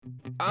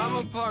I'm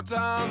a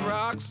part-time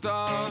rock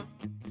star.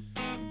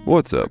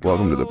 What's up?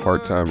 Welcome to the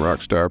Part-Time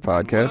Rockstar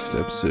Podcast,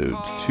 episode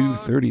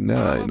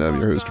 239. I'm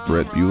your host,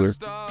 Brett Bueller.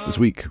 This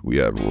week, we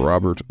have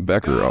Robert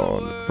Becker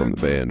on from the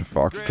band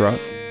Fauxtrot.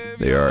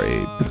 They are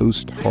a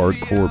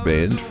post-hardcore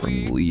band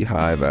from Leigh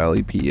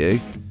Valley,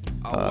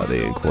 PA.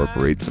 They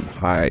incorporate some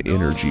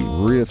high-energy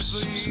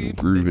riffs, some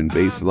grooving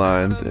bass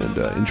lines, and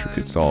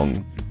intricate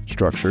song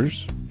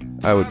structures.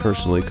 I would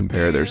personally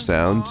compare their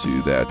sound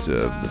to that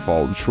of the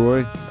Fall of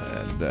Troy,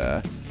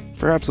 and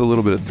perhaps a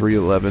little bit of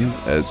 311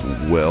 as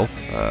well.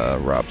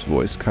 Rob's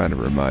voice kind of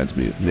reminds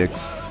me of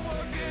Nick's.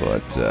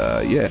 But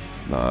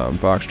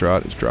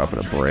Fauxtrot is dropping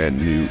a brand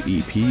new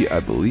EP, I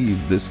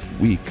believe, this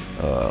week,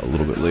 a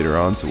little bit later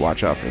on, so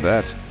watch out for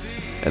that.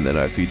 And then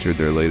I featured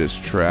their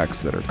latest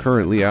tracks that are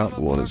currently out.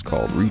 One is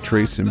called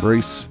Retrace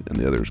Embrace, and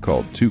the other is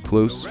called Too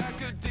Close.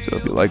 So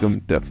if you like them,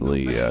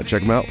 definitely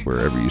check them out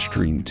wherever you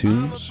stream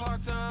tunes.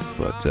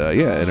 But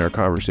in our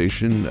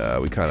conversation,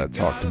 we kind of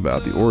talked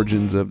about the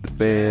origins of the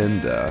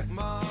band,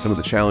 some of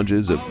the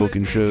challenges of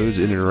booking shows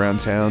in and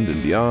around town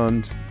and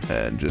beyond,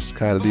 and just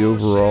kind of the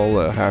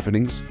overall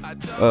happenings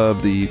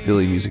of the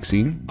Philly music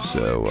scene.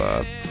 So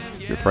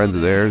if you're friends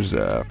of theirs,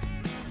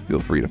 feel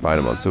free to find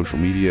them on social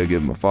media,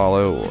 give them a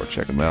follow, or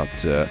check them out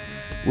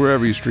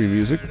wherever you stream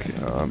music.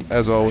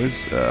 As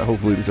always,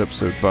 hopefully this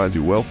episode finds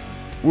you well,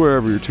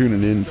 wherever you're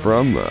tuning in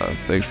from.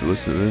 Thanks for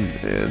listening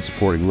and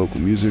supporting local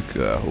music.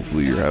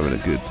 Hopefully you're having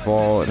a good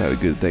fall and had a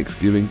good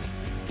Thanksgiving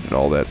and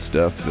all that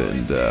stuff,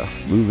 and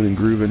moving and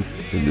grooving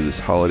into this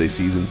holiday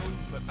season.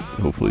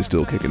 Hopefully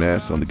still kicking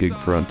ass on the gig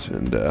front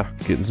and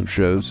getting some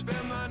shows.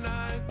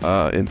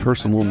 In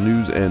personal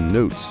news and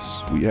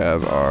notes, we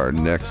have our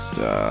next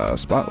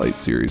Spotlight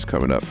series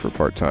coming up for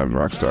Part-Time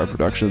Rockstar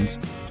Productions.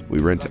 We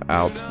rent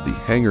out the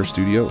Hangar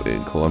Studio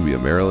in Columbia,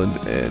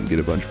 Maryland, and get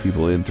a bunch of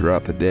people in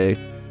throughout the day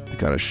to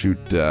kind of shoot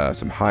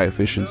some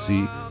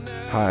high-efficiency,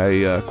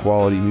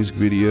 high-quality music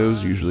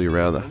videos, usually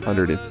around the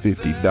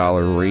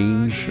 $150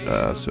 range.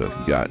 So if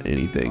you got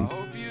anything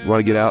you want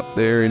to get out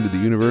there into the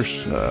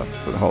universe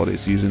for the holiday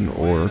season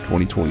or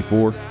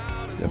 2024,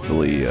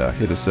 definitely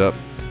hit us up.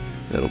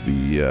 That'll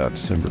be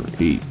December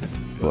 8th.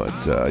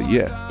 But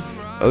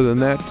other than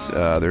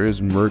that, there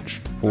is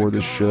merch for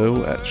the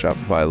show at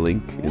Shopify,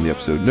 link in the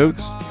episode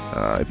notes.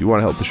 If you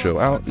want to help the show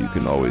out, you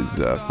can always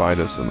find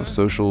us on the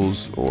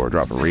socials or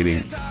drop a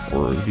rating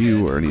or a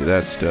review or any of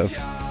that stuff.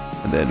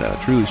 And then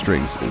Truly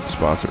Strings is the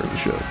sponsor of the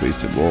show,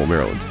 based in Laurel,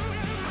 Maryland.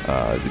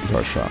 It's a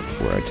guitar shop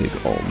where I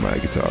take all my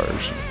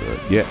guitars.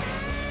 But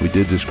we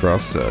did just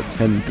cross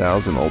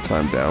 10,000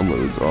 all-time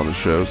downloads on the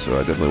show, so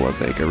I definitely want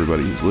to thank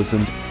everybody who's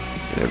listened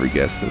and every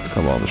guest that's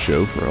come on the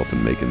show for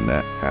helping making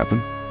that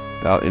happen.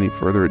 Without any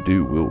further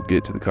ado, we'll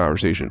get to the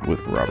conversation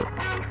with Robert.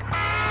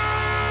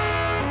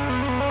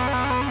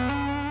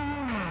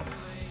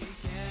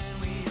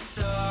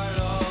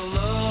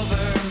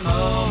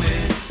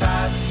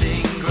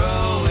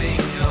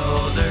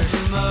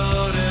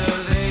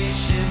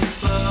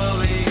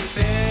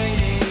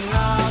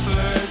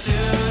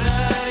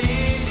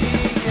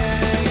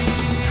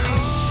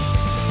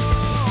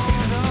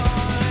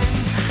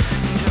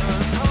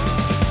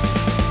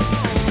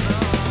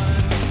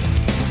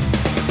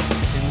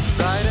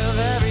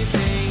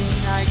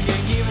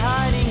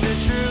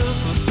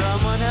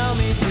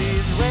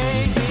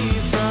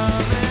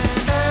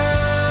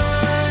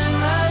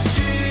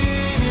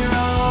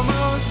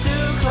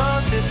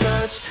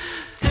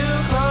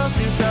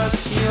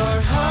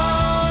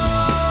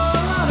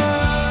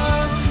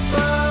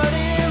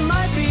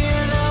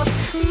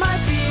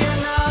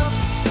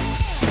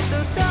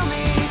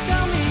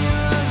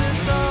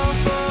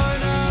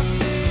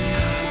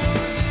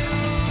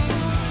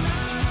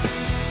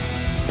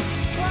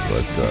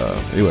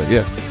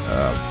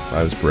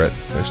 I was Brett.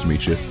 Nice to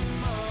meet you.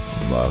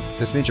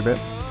 Nice to meet you, Brett.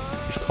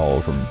 Just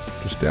call from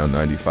just down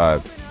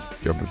 95.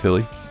 You're up in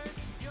Philly?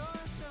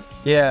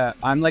 Yeah,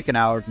 I'm like an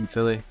hour from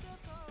Philly.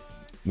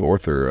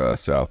 North or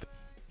south?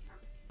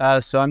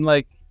 So I'm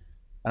like,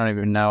 I don't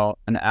even know,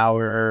 an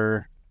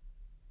hour.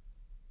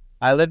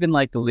 I live in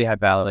like the Lehigh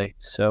Valley,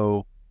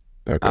 so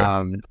okay. I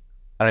don't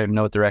even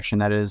know what direction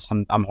that is.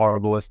 I'm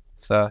horrible with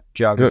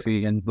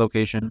geography and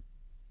location,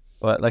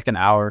 but like an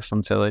hour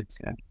from Philly.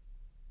 Yeah.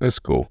 That's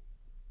cool.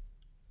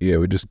 Yeah,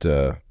 we just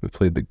we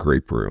played the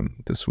Grape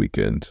Room this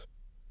weekend.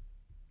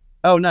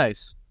 Oh,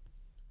 nice.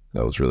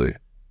 That was really,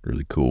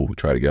 really cool. We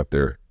try to get up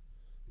there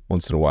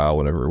once in a while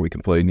whenever we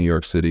can play New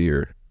York City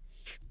or,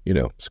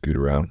 scoot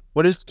around.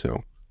 What is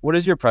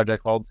your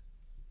project called?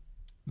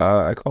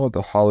 I call it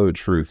The Hollow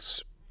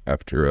Truths,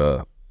 after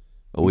a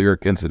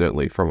lyric,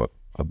 incidentally, from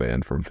a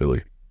band from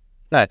Philly.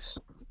 Nice.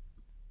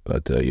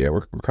 But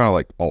we're kind of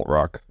like alt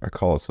rock. I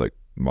call us like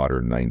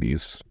modern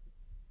 90s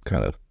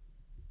kind of,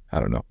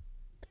 I don't know,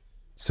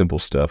 simple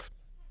stuff.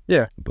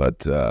 Yeah.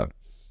 But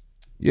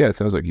it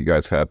sounds like you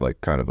guys had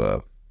like kind of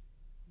a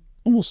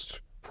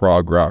almost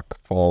prog rock,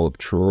 Fall of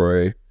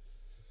Troy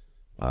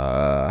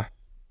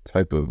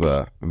type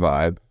of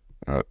vibe.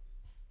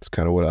 It's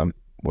kind of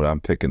what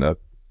I'm picking up.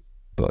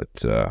 But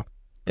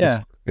yeah,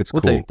 it's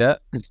we'll cool. take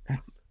that.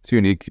 It's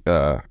unique.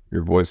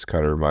 Your voice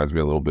kind of reminds me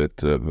a little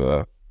bit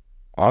of,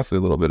 honestly,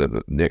 a little bit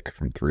of Nick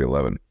from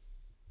 311.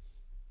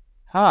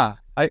 Huh.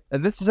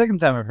 This is the second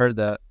time I've heard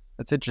that.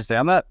 That's interesting.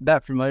 I'm not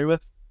that familiar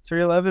with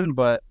 311,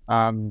 but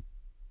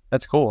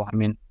that's cool. I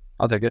mean,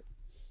 I'll take it.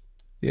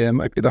 Yeah, it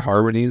might be the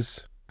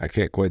harmonies. I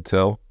can't quite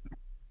tell.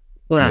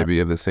 Yeah. Maybe you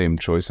have the same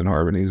choice in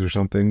harmonies or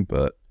something,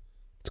 but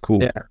it's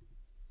cool. Yeah.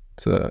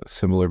 It's a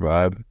similar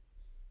vibe.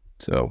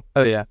 So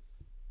Oh yeah.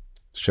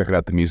 let's check it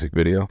out. The music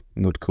video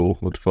it looked cool,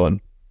 looked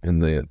fun,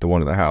 and the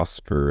one in the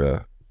house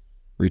for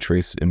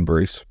Retrace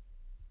Embrace.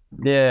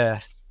 Yeah.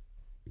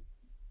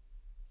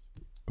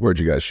 Where'd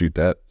you guys shoot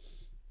that?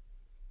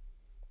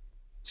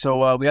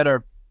 So we had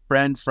our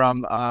friend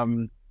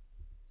from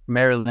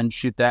Maryland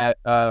shoot that.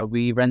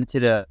 We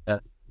rented an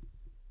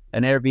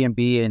Airbnb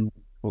in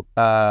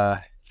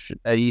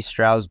at East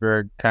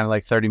Stroudsburg, kind of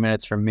like 30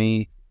 minutes from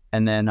me,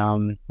 and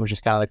then which is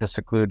kind of like a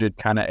secluded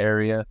kind of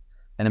area.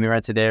 And then we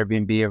rented the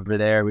Airbnb over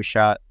there. We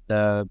shot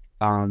the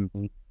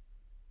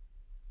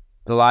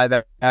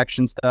live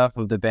action stuff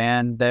of the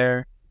band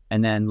there,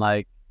 and then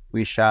like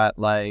we shot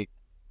like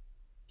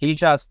he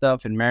shot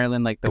stuff in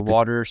Maryland, like the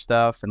water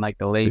stuff and like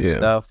the lake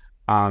stuff.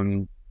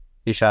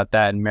 He shot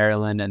that in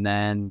Maryland, and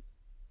then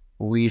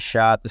we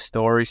shot the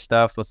story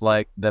stuff with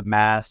like the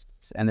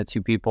masks and the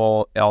two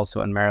people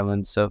also in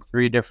Maryland. So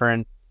 3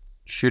 different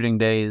shooting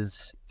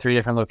days, 3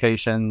 different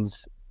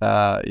locations.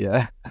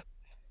 Yeah.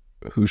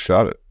 Who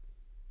shot it?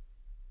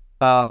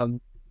 A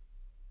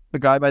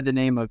guy by the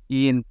name of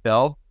Ian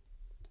Bell.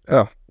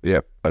 Oh,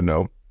 yeah, I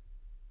know.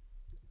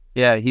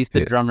 Yeah, he's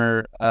the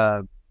drummer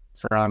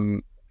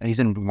from, he's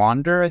in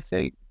Wander, I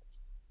think.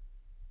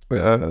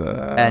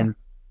 And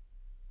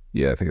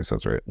yeah, I think it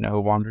sounds right. you know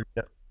who Wander?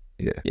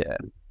 Yeah. Yeah.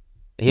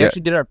 He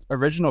actually did our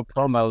original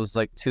promos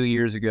like 2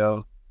 years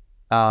ago.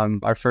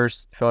 Our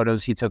first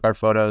photos, he took our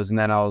photos, and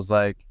then I was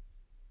like,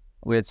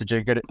 we had such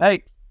a good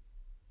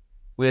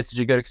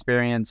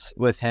experience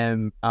with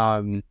him.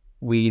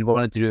 We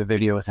wanted to do a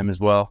video with him as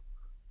well.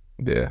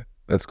 Yeah,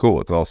 that's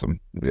cool. It's awesome.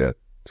 Yeah,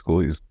 it's cool.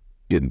 He's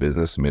getting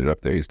business, made it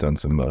up there. He's done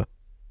some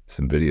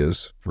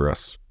videos for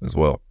us as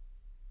well.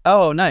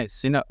 Oh,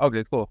 nice.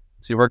 Okay, cool.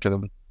 So you worked with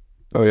him.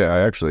 Oh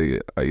yeah,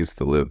 I used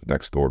to live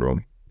next door to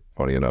him.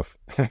 Funny enough.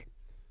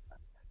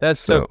 That's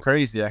so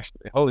crazy,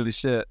 actually. Holy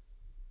shit.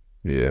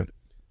 Yeah,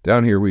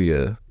 down here we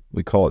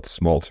call it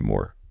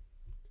Smaltimore.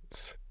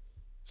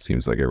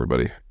 Seems like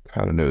everybody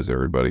kind of knows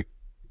everybody.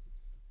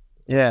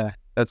 Yeah,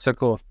 that's so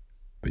cool.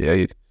 But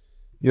yeah,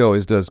 he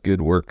always does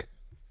good work.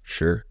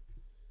 Sure.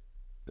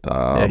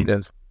 Yeah, he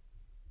does.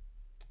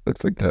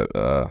 Looks like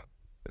that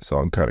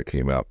song kind of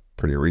came out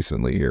pretty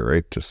recently here,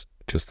 right? Just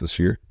this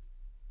year.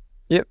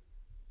 Yep.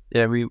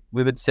 Yeah, we've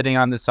been sitting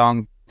on the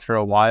song for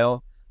a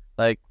while.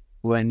 Like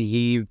when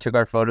he took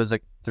our photos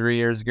like 2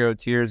 years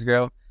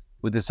ago,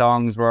 with the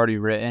songs were already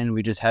written.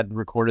 We just hadn't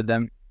recorded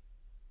them.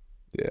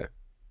 Yeah.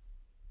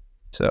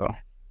 So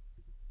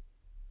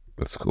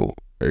that's cool.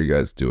 Are you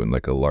guys doing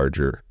like a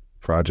larger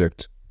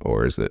project,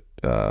 or is it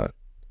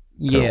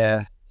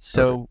yeah.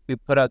 So we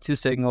put out 2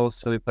 singles.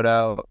 So we put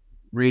out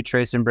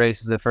Retrace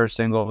Embrace is the first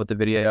single with the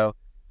video,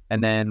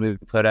 and then we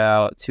put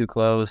out Too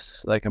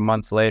Close like a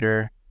month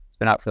later. It's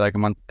been out for like a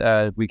month,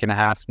 week and a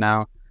half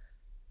now.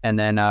 And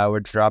then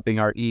we're dropping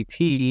our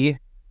EP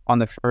on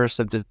the 1st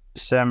of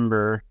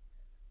December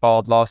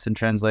called Lost in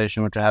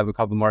Translation, which I have a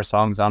couple more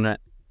songs on it.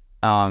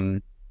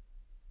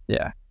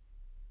 Yeah.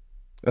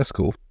 That's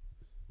cool.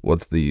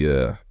 What's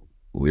the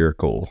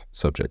lyrical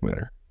subject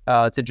matter?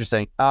 It's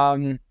interesting.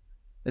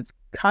 It's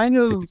kind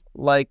of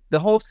like the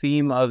whole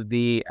theme of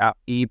the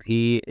EP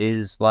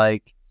is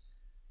like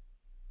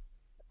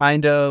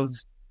kind of,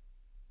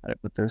 how do I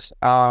put this?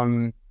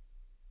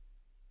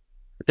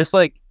 Just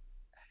like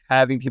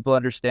having people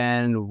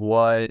understand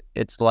what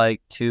it's like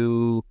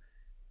to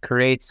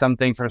create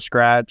something from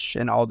scratch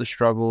and all the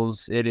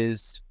struggles it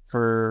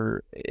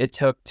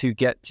took to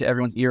get to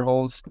everyone's ear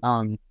holes.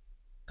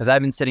 Because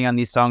I've been sitting on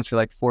these songs for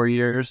like 4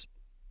 years,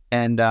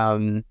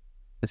 and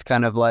it's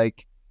kind of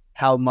like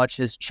how much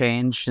has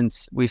changed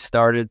since we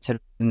started to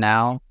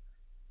now,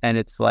 and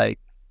it's like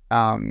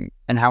and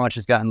how much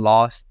has gotten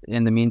lost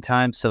in the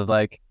meantime. So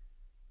like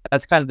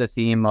that's kind of the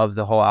theme of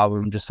the whole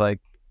album, just like,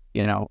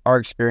 our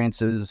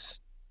experiences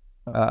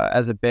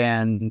as a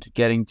band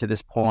getting to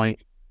this point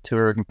to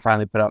where we can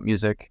finally put out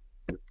music,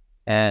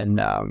 and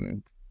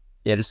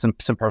yeah, just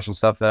some personal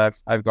stuff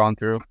that I've gone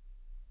through.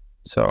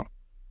 So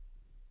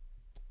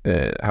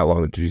how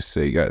long did you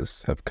say you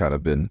guys have kind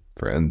of been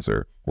friends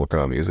or working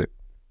on music?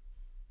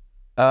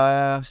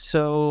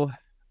 So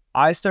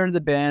I started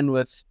the band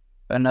with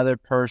another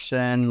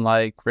person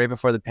like right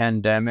before the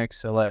pandemic.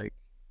 So like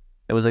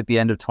it was like the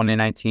end of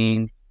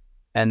 2019,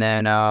 and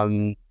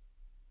then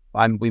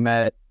we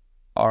met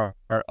our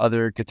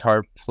other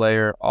guitar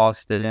player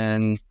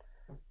Austin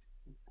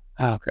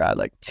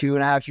like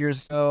 2.5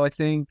 years ago, I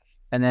think,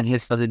 and then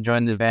his cousin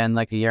joined the band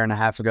like a year and a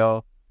half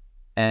ago,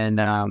 and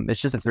it's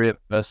just the 3 of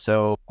us.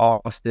 So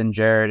Austin,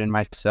 Jared, and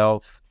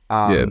myself.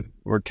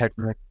 We're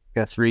technically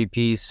a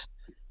 3-piece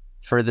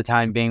for the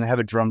time being. We have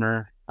a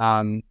drummer,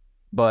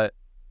 but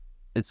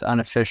it's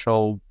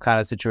unofficial kind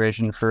of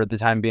situation for the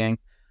time being.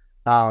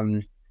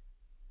 So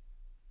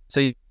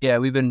yeah,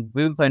 we've been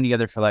playing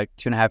together for like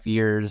 2.5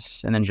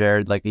 years, and then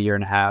Jared like a year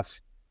and a half.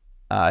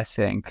 I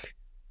think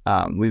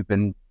we've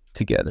been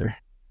together.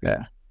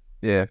 Yeah.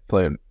 Yeah,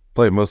 playing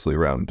mostly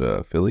around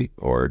Philly,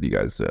 or do you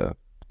guys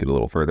get a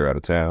little further out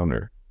of town,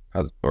 or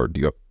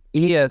do you go?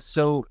 Yeah,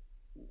 so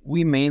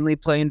we mainly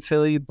play in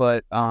Philly,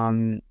 but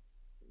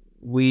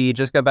we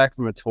just got back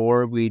from a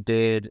tour. We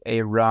did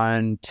a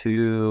run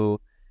to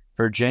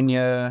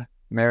Virginia,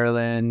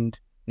 Maryland,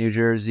 New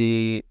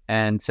Jersey,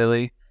 and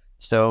Philly.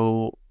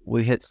 So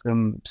we hit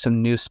some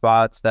new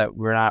spots that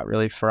we're not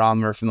really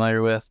from or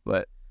familiar with,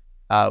 but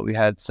we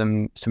had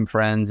some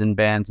friends and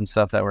bands and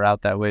stuff that were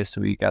out that way, so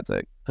we got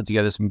to put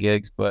together some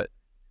gigs. But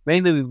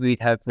mainly we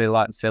have played a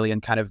lot in Philly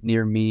and kind of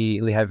near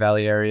me, Lehigh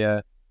Valley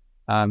area.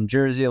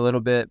 Jersey a little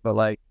bit, but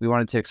like we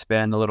wanted to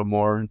expand a little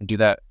more and do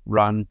that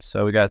run,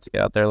 so we got to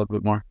get out there a little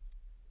bit more.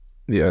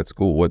 Yeah, it's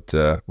cool. What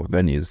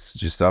venues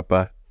did you stop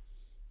by?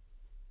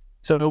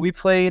 So we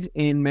played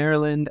in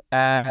Maryland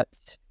at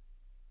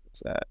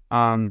that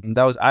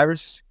was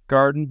Iris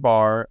Garden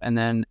Bar, and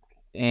then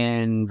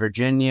in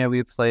Virginia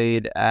we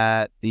played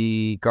at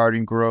the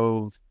Garden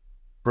Grove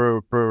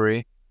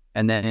Brewery,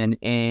 and then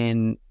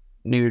in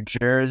New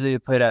Jersey we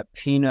played at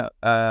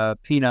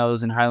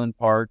Pino's in Highland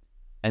Park,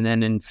 and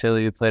then in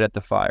Philly we played at the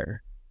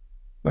Fire.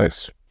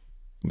 Nice.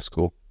 That's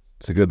cool.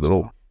 It's a good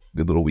little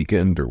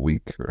weekend or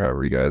week or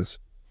however you guys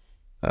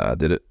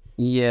did it.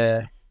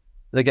 Yeah,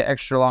 like an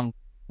extra long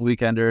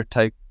weekender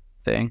type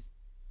thing.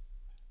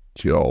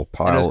 Did you all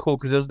And it was pile? cool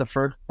because it was the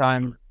first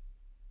time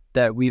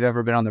that we've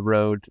ever been on the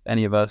road,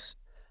 any of us.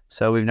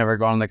 So we've never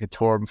gone on like a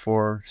tour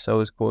before. So it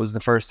was cool. It was the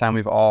first time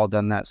we've all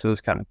done that. So it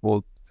was kind of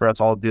cool for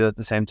us all to do it at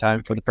the same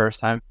time for the first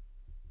time.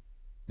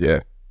 Yeah.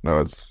 No,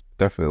 it's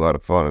definitely a lot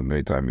of fun. And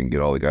anytime you can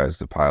get all the guys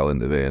to pile in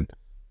the van.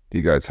 Do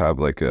you guys have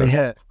like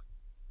Yeah.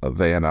 a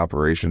van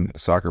operation, a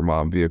soccer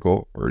mom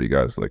vehicle, or do you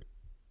guys like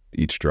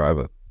each drive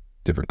a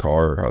different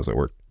car, or how's it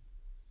work?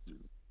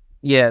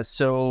 Yeah.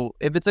 So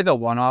if it's like a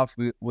one-off,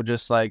 we'll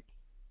just like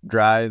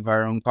drive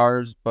our own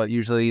cars. But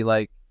usually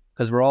like,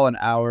 because we're all an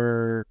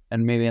hour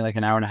and maybe like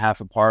an hour and a half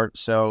apart.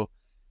 So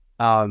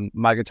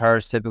my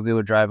guitarist typically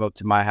would drive up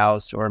to my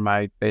house or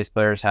my bass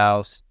player's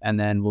house, and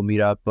then we'll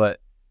meet up.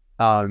 But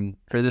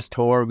for this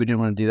tour, we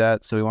didn't want to do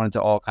that. So we wanted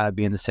to all kind of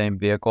be in the same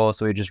vehicle.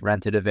 So we just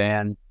rented a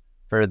van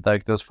for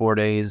like those 4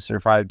 days or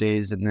 5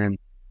 days. And then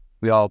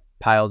we all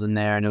piled in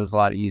there, and it was a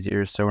lot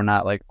easier. So we're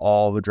not like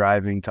all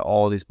driving to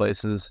all these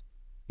places.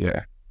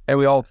 Yeah. And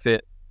we all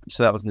fit.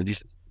 So that was the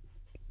decent.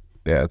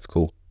 Yeah, it's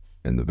cool.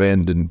 And the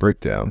van didn't break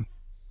down.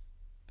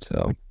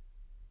 So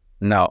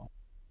No,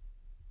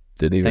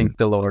 didn't even. thank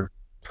the Lord.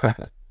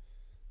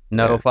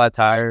 No Yeah. flat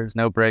tires,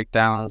 no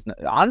breakdowns.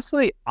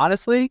 Honestly,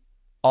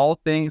 all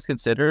things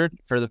considered,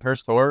 for the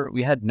first tour,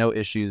 we had no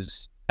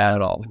issues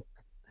at all.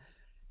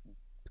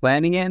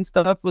 Planning it and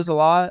stuff was a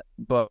lot,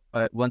 but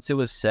once it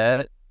was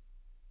set,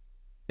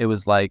 it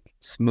was like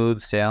smooth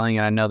sailing.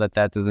 And I know that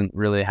doesn't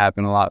really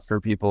happen a lot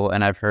for people.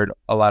 And I've heard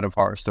a lot of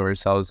horror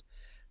stories, so I was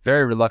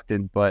very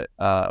reluctant, but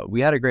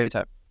we had a great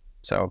time.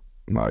 So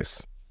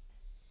Nice.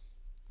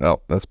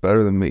 Well, that's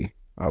better than me.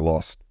 I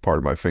lost part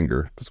of my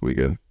finger this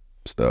weekend,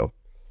 so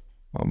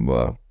I'm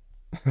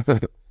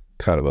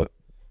kind of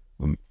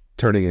I'm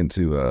turning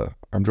into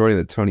I'm joining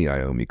the Tony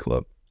Iommi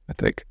club, I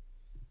think.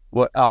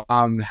 what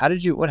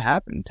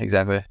happened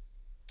exactly?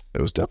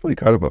 It was definitely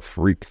kind of a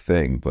freak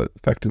thing, but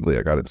effectively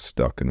I got it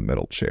stuck in a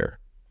metal chair.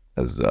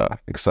 As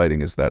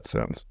exciting as that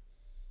sounds.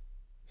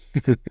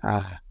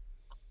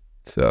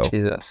 So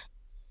Jesus.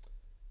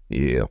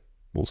 yeah,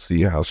 we'll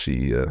see how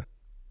she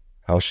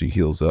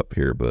heals up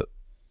here, but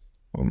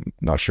I'm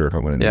not sure if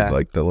I'm going to Yeah. need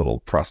like the little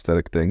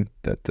prosthetic thing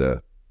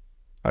that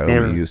I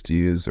only used to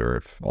use, or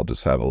if I'll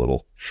just have a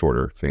little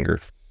shorter finger.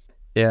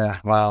 Yeah,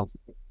 wow.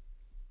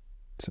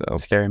 So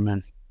Scary,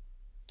 man.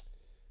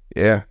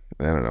 yeah,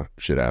 I don't know,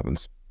 shit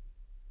happens.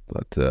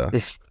 But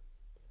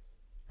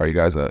are you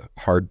guys a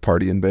hard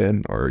partying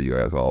band, or are you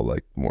guys all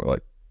like more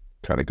like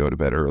kind of go to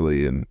bed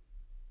early and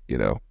get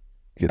the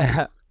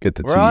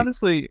We're tea?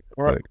 honestly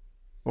Like,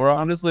 we're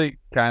honestly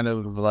kind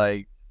of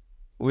like,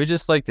 we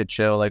just like to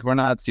chill. Like, we're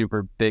not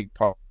super big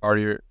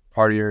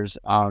partiers.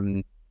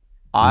 I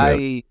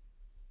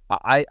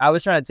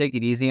was trying to take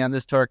it easy on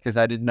this tour because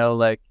I didn't know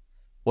like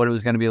what it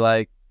was gonna be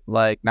like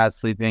not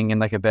sleeping in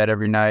like a bed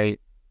every night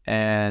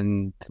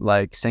and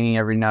like singing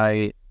every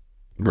night.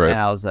 right. And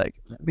I was like,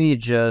 let me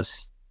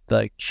just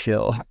like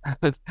chill.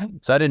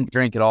 So I didn't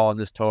drink at all on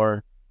this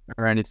tour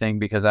or anything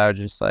because I was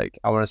just like,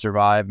 I want to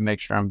survive and make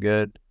sure I'm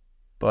good.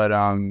 But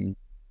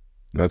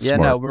That's yeah,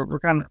 smart. no, we're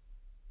kind of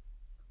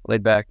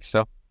laid back.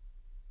 So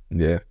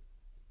Yeah,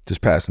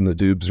 just passing the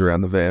dubs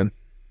around the van.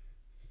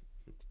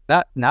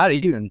 not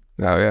even.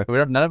 Oh yeah,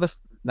 None of us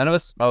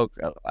smoke.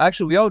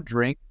 Actually, we all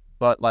drink,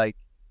 but like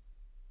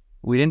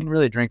we didn't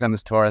really drink on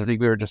this tour. I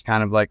think we were just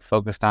kind of like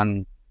focused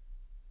on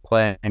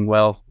playing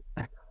well.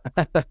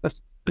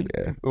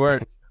 yeah.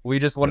 We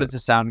just wanted to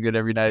sound good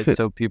every night,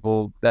 so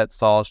people that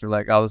saw us were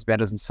like, "Oh, this band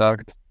doesn't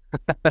suck."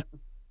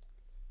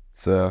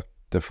 It's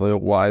definitely a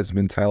wise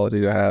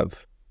mentality to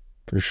have,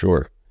 for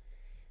sure.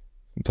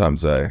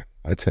 Sometimes I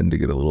tend to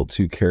get a little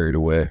too carried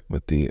away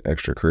with the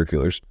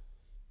extracurriculars.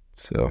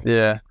 So,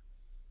 Yeah.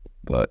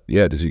 but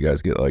yeah, did you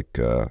guys get like,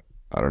 I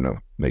don't know,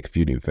 make a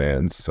few new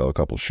fans, sell a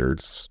couple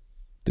shirts?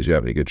 Did you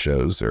have any good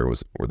shows, or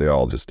were they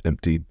all just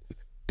empty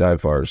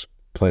dive bars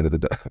playing to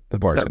the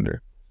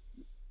bartender?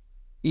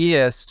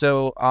 Yeah,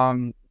 so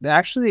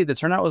actually the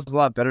turnout was a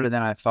lot better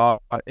than I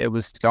thought it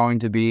was going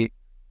to be.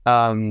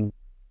 Um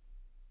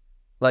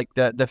like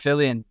the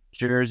Philly and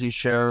Jersey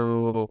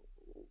show,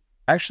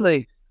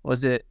 actually,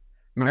 was it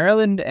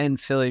Maryland and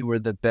Philly were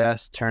the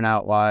best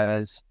turnout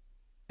wise,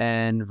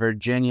 and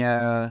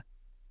Virginia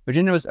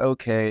was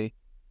okay,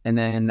 and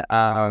then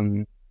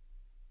what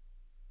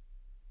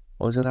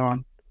was the other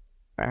one?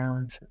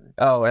 Maryland.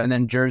 Oh, and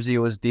then Jersey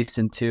was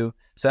decent too.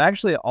 So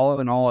actually, all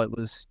in all, it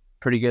was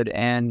pretty good.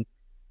 And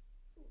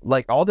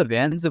like all the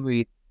bands that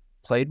we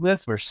played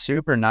with were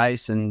super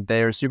nice and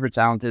they were super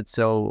talented.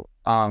 So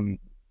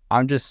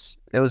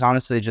it was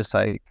honestly just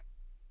like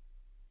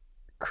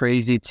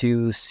crazy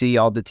to see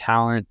all the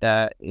talent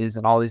that is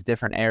in all these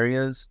different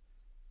areas.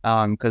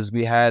 Because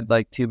we had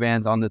like 2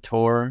 bands on the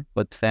tour,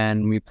 but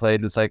then we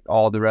played with like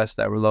all the rest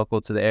that were local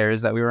to the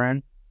areas that we were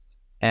in.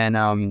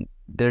 And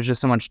there's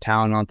just so much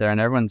talent out there, and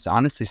everyone's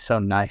honestly so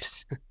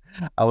nice.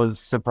 I was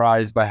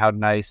surprised by how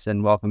nice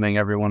and welcoming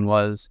everyone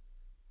was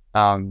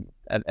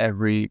at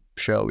every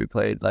show we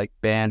played, like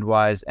band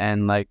wise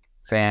and like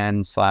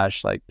fan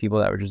slash like people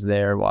that were just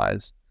there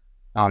wise.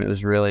 It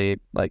was really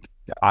like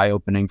eye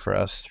opening for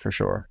us for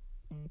sure.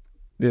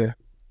 Yeah,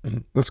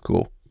 that's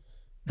cool.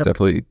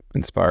 Definitely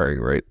inspiring,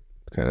 right?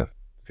 Kind of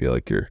feel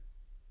like you're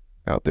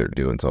out there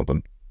doing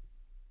something.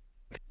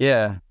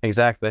 Yeah,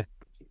 exactly.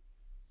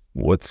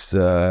 What's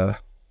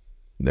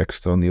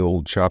next on the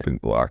old chopping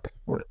block?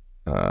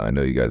 I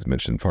know you guys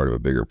mentioned part of a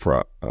bigger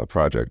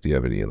project. Do you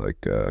have any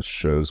like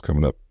shows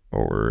coming up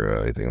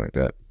or anything like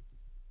that?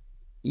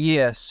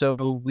 Yeah, so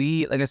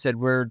like I said,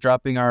 we're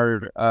dropping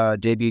our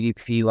debut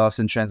EP, Lost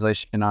in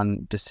Translation,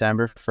 on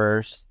December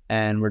 1st,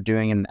 and we're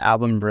doing an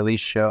album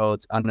release show.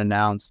 It's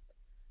unannounced.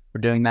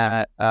 We're doing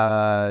that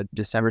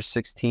December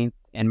 16th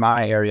in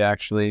my area,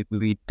 actually.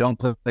 We don't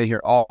play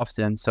here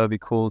often, so it'd be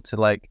cool to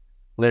like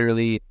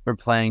literally, we're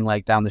playing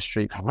like down the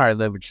street from where I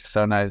live, which is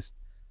so nice.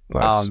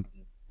 Nice.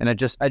 And I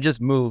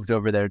just moved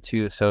over there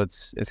too, so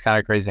it's kind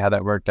of crazy how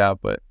that worked out.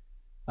 But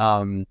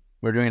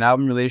we're doing an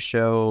album release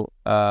show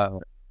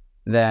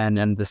then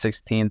and the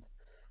 16th,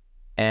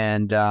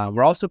 and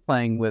we're also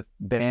playing with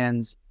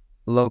bands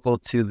local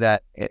to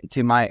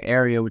my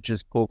area, which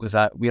is cool because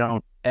we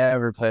don't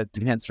ever play with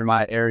bands from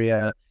my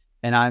area,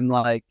 and I'm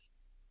like,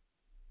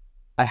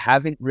 I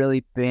haven't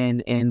really been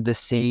in the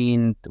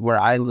scene where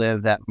I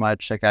live that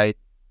much. Like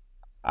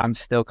I'm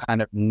still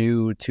kind of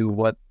new to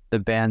what the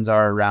bands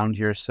are around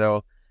here,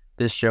 so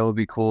this show would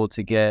be cool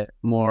to get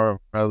more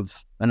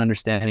of an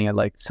understanding of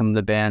like some of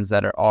the bands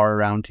that are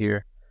around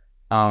here.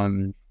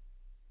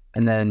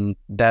 And then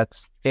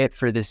that's it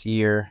for this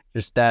year,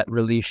 just that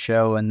release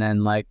show, and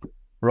then like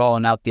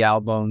rolling out the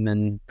album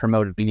and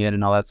promoting it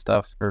and all that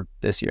stuff for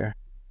this year.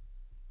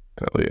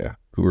 Oh yeah.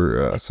 Who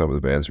are some of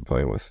the bands you're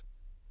playing with?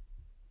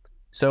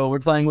 So we're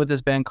playing with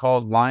this band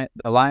called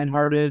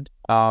Lionhearted.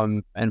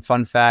 And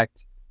fun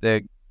fact,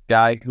 the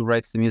guy who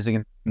writes the music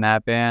in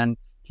that band,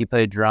 he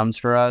played drums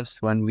for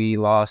us when we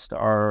lost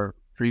our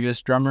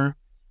previous drummer.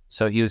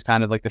 So he was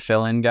kind of like the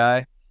fill-in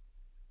guy.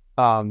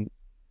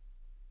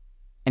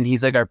 And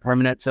he's like our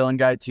permanent fill-in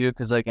guy too,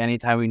 because like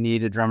anytime we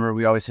need a drummer,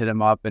 we always hit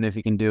him up, and if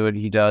he can do it,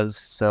 he does.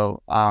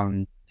 So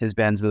his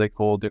band's really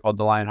cool. They're called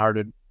The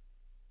Lionhearted.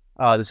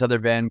 This other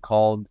band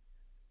called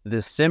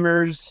The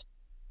Simmers.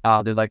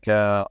 They're like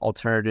a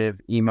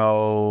alternative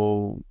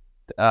emo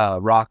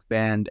rock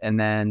band. And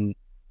then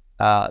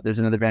there's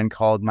another band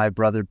called My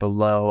Brother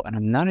Below, and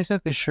I'm not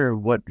exactly sure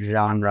what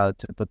genre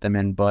to put them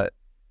in, but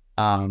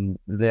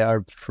they are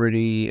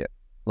pretty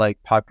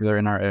like popular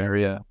in our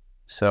area.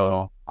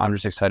 So I'm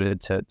just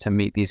excited to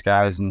meet these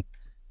guys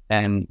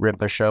and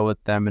rip a show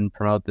with them and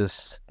promote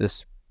this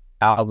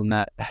album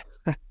that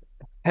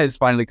is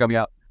finally coming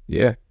out.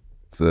 Yeah,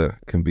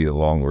 can be a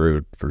long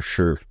road for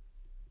sure.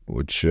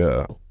 Which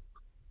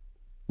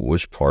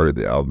part of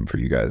the album for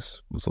you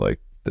guys was like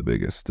the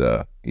biggest?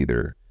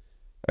 Either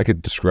I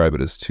could describe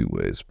it as 2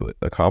 ways, but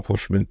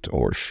accomplishment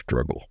or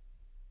struggle.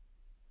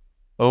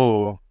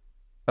 Oh,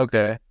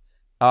 okay.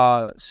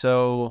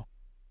 So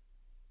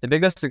the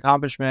biggest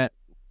accomplishment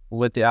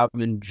with the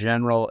album in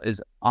general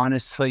is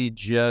honestly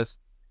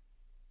just,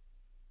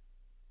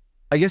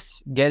 I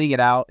guess, getting it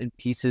out in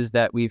pieces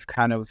that we've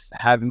kind of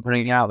have been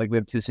putting out. Like we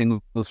have 2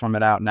 singles from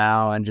it out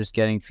now, and just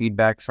getting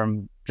feedback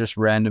from just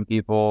random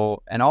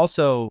people, and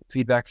also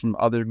feedback from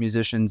other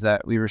musicians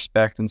that we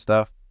respect and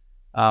stuff.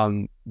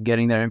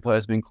 Getting their input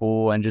has been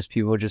cool, and just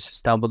people just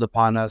stumbled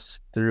upon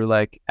us through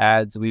like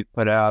ads we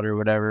put out or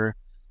whatever.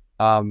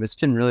 It's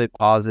been really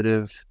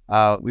positive.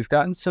 We've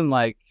gotten some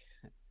like,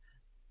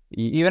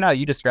 even how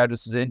you described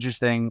this is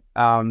interesting.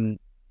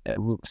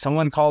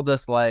 Someone called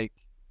us like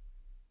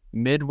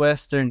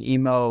Midwestern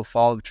emo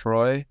Fall of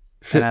Troy,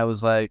 And I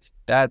was like,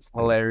 that's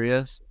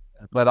hilarious,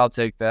 but I'll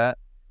take that.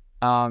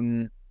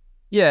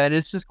 Yeah, and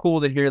it's just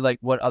cool to hear like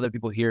what other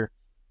people hear.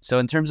 So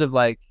in terms of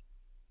like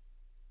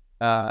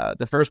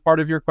the first part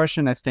of your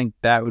question, I think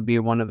that would be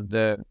one of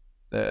the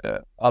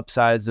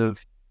upsides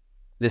of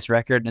this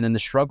record. And then the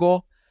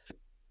struggle,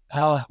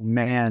 oh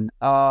man,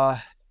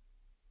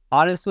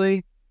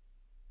 honestly,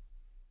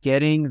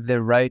 getting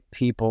the right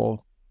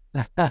people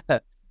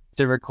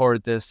to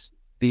record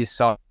these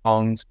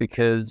songs,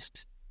 because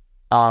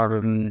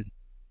um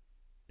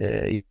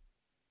uh,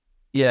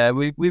 yeah,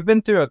 we've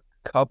been through a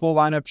couple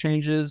lineup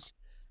changes,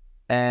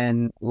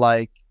 and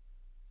like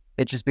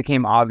it just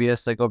became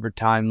obvious like over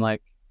time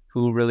like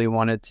who really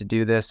wanted to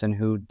do this and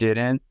who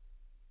didn't.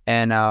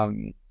 And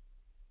we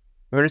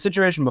were in a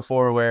situation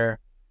before where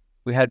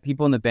we had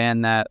people in the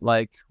band that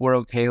like were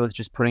okay with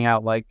just putting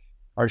out like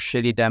our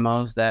shitty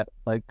demos that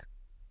like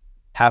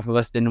half of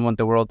us didn't want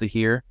the world to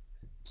hear.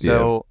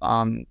 So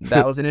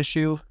that was an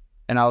issue.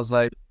 And I was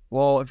like,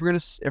 well, if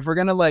we're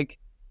gonna like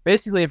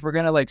basically if we're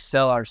gonna like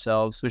sell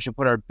ourselves, we should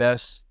put our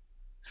best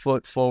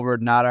foot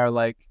forward, not our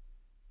like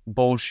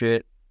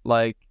bullshit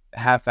like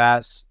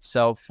half-ass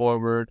self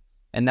forward.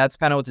 And that's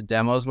kind of what the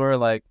demos were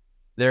like.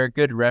 They're a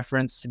good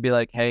reference to be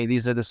like, hey,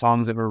 these are the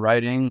songs that we're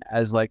writing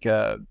as like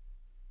a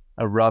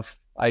rough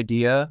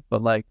idea,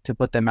 but like to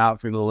put them out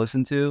for people to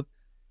listen to,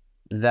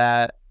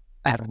 that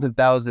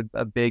that was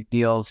a big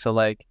deal. So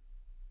like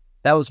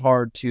that was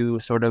hard to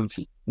sort of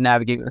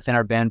navigate within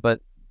our band,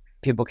 but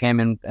people came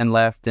in and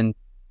left, and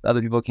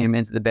other people came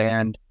into the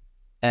band.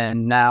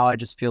 And now I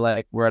just feel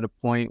like we're at a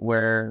point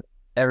where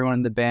everyone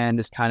in the band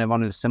is kind of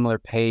on a similar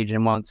page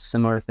and wants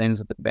similar things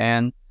with the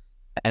band.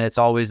 And it's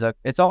always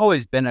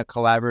been a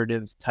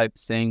collaborative type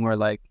thing where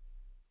like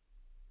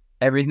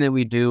everything that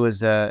we do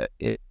is a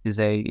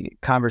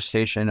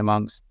conversation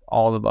amongst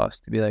all of us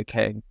to be like,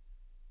 hey,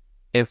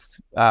 if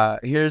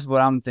here's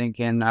what I'm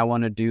thinking I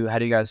want to do, how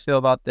do you guys feel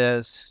about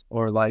this?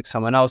 Or like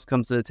someone else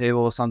comes to the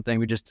table with something,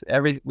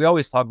 we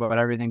always talk about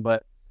everything,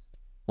 but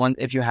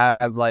if you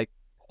have like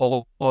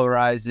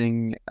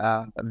polarizing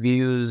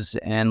views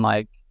and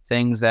like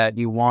things that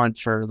you want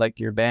for like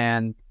your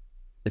band,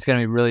 it's going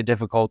to be really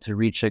difficult to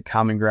reach a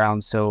common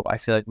ground. So I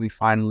feel like we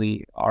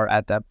finally are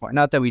at that point.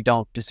 Not that we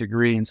don't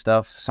disagree and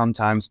stuff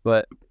sometimes,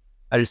 but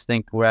I just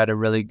think we're at a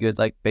really good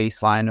like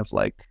baseline of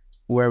like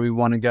where we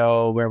want to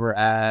go, where we're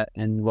at,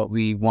 and what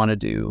we want to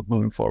do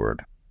moving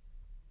forward.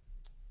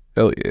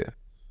 Hell yeah.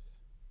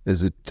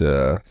 Is it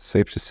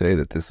safe to say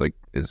that this like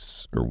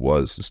is or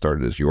was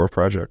started as your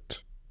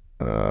project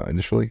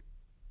initially?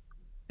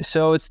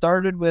 So it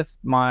started with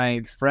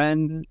my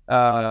friend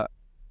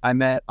I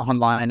met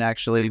online,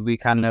 actually. We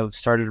kind of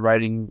started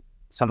writing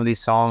some of these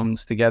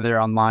songs together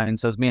online.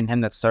 So it was me and him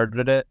that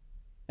started it.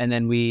 And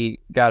then we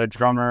got a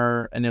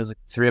drummer, and it was like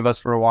three of us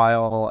for a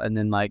while. And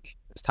then like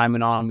as time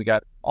went on, we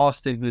got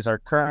Austin, who's our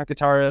current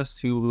guitarist,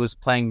 who was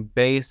playing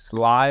bass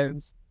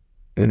live.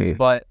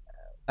 But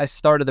I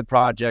started the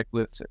project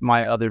with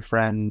my other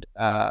friend,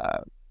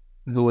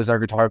 who was our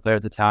guitar player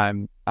at the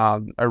time,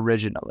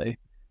 originally.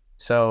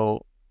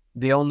 So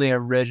the only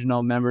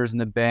original members in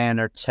the band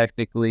are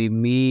technically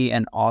me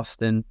and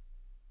Austin.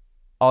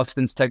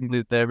 Austin's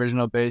technically the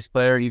original bass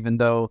player, even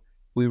though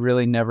we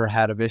really never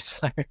had a bass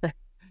player.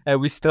 And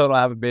we still don't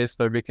have a bass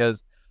player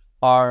because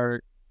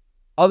our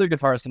other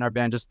guitarist in our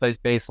band just plays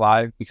bass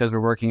live, because we're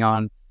working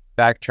on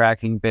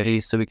backtracking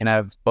bass so we can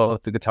have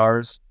both the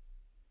guitars.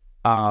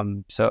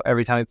 So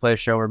every time we play a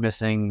show, we're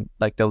missing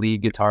like the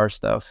lead guitar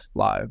stuff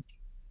live.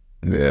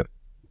 Yeah.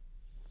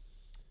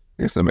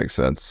 I guess that makes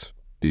sense.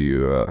 Do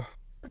you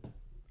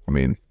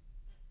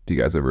do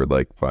you guys ever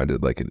like find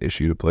it like an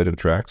issue to play to the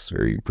tracks,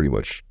 or are you pretty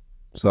much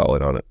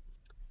solid on it?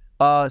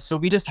 So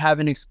we just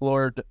haven't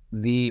explored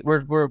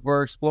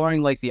we're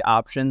exploring like the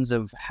options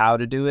of how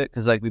to do it,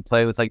 because like we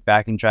play with like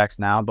backing tracks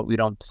now, but we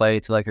don't play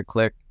to like a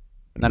click.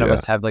 None of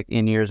us have like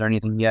in-ears or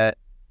anything yet,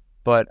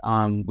 but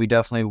we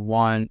definitely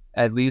want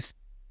at least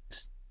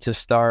to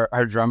start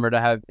our drummer to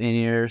have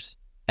in-ears,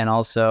 and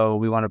also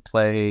we want to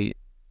play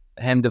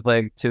him to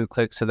play to a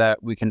click so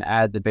that we can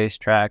add the bass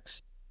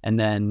tracks, and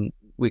then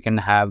we can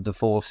have the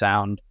full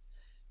sound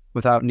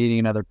without needing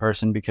another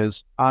person,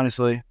 because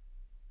honestly,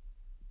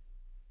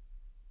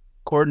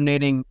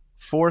 coordinating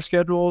 4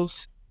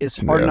 schedules is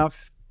hard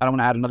enough. I don't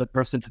want to add another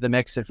person to the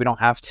mix if we don't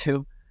have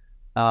to.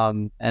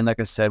 And like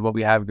I said, what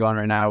we have going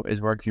right now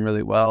is working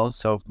really well.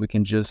 So if we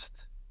can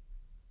just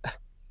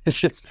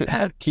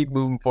keep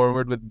moving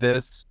forward with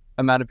this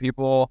amount of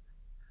people,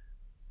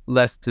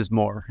 less is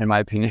more, in my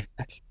opinion.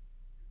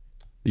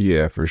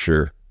 Yeah, for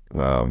sure.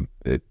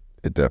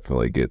 It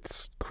definitely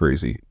gets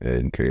crazy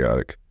and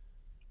chaotic.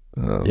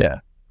 Yeah.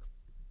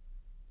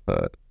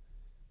 But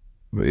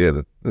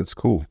yeah, that's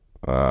cool.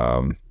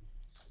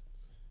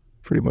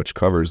 Pretty much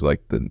covers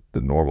like the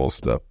normal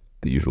stuff,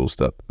 the usual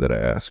stuff that I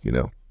ask,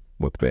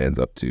 what the band's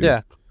up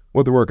to,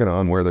 what they're working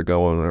on, where they're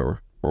going,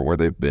 or where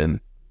they've been,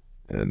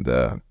 and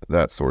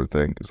that sort of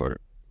thing. Is like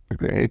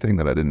there anything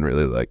that I didn't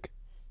really like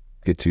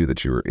get to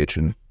that you were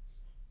itching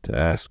to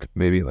ask,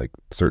 maybe like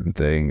certain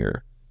thing,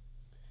 or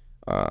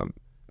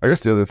I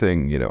guess the other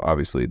thing,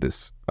 obviously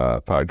this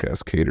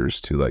podcast caters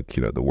to like,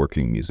 the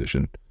working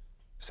musician.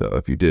 So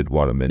if you did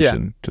want to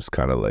mention just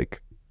kind of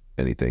like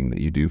anything that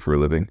you do for a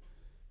living,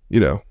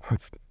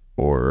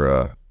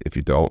 or if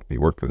you don't,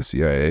 you work for the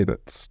CIA,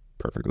 that's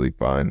perfectly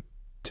fine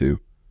too.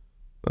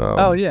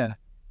 Oh yeah.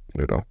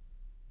 You know.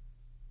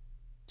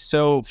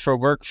 So for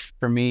work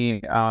for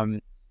me, I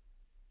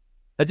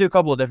do a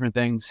couple of different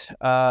things.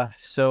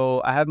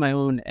 So I have my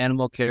own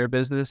animal care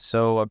business.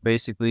 So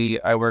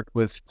basically I work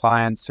with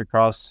clients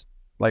across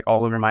like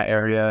all over my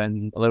area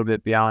and a little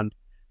bit beyond,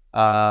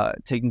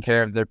 taking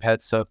care of their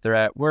pets. So if they're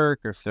at work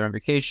or if they're on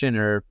vacation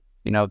or,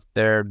 if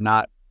they're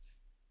not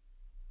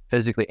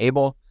physically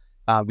able,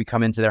 we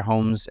come into their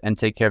homes and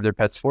take care of their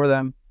pets for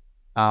them.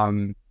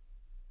 I've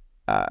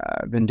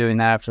been doing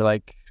that for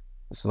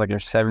this is like their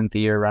 7th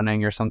year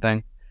running or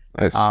something.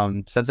 Nice.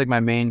 So that's like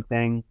my main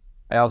thing.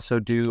 I also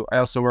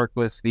work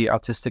with the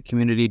autistic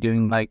community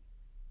doing like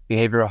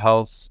behavioral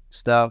health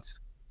stuff.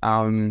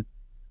 And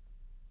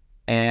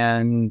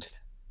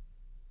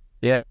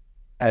yeah,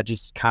 I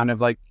just kind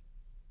of like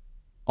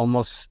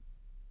almost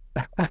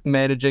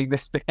managing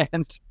this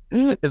band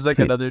is like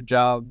another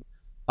job,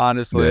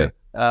 honestly.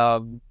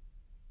 We're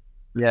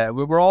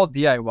all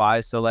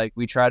DIY. So like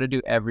we try to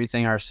do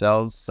everything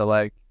ourselves. So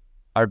like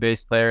our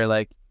bass player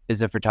like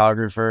is a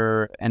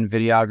photographer and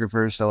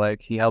videographer. So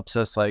like he helps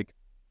us like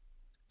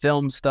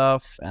film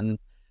stuff, and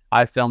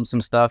I film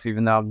some stuff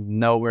even though I'm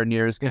nowhere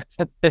near as good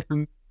at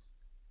him.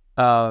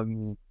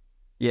 So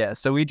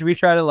we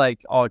try to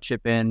like all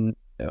chip in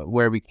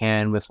where we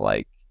can with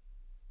like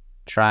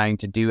trying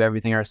to do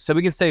everything ourselves so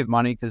we can save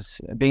money, because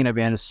being a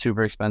band is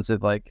super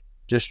expensive. Like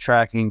just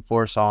tracking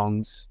 4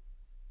 songs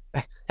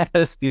at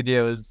a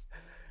studio is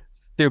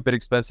stupid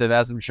expensive,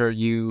 as I'm sure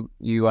you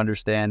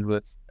understand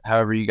with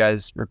however you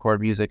guys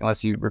record music,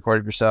 unless you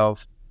record it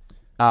yourself.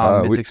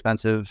 It's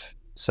expensive,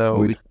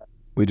 so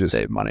we just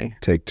save money.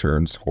 Take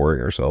turns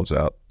whoring ourselves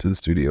out to the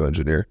studio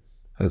engineer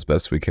as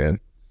best we can.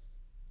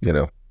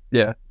 Yeah,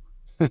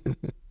 that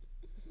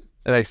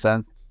makes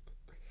sense.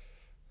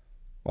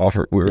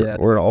 We're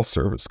an all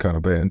service kind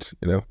of band.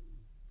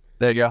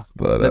 There you go.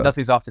 But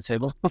nothing's off the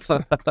table.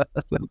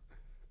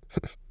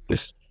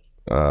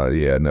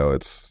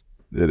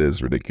 It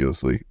is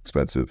ridiculously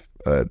expensive.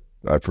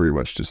 I pretty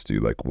much just do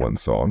like one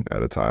song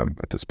at a time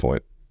at this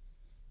point.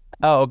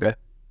 Oh, okay.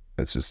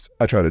 It's just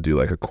I try to do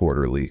like a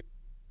quarterly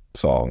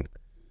song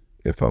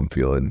if I'm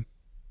feeling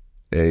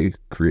A,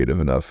 creative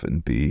enough,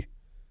 and B,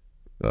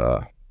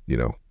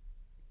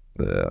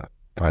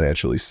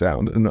 financially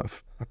sound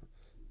enough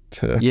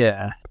to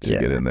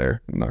get in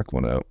there and knock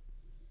one out.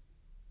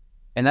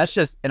 And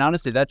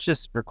honestly that's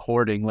just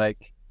recording.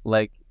 Like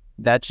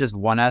that's just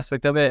one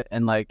aspect of it,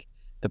 and like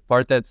the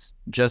part that's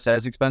just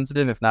as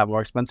expensive, if not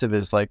more expensive,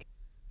 is like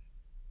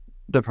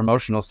the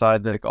promotional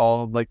side, like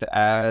all of like the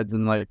ads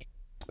and like,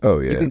 oh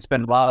yeah, you can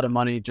spend a lot of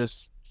money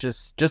just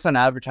on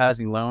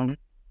advertising alone.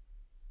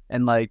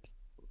 And like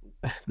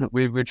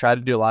we try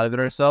to do a lot of it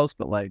ourselves,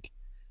 but like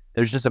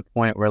there's just a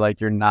point where like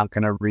you're not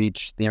gonna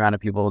reach the amount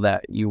of people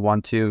that you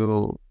want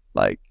to,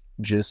 like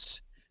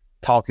just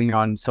talking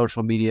on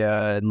social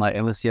media, and like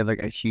unless you have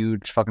like a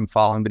huge fucking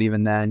following, but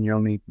even then you're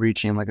only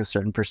reaching like a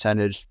certain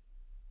percentage.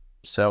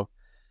 So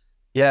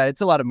yeah,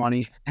 it's a lot of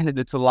money and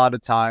it's a lot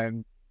of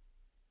time,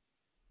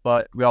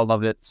 but we all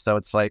love it. So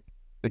it's like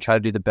we try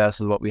to do the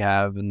best of what we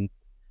have. And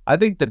I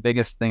think the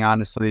biggest thing,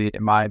 honestly,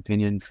 in my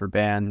opinion, for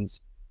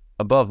bands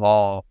above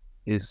all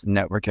is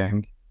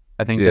networking.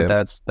 I think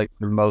that's like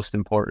the most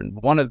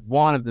important, one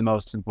of the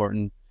most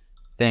important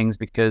things,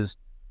 because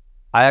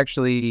I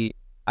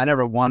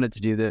never wanted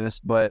to do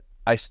this, but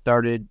I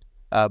started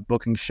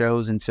booking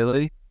shows in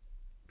Philly.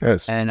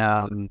 Yes.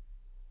 And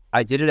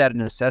I did it out of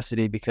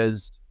necessity,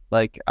 because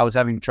like I was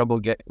having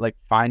trouble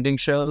finding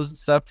shows and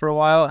stuff for a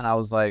while, and I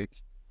was like,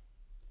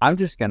 I'm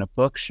just gonna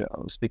book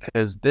shows,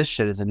 because this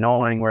shit is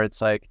annoying, where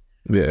it's like,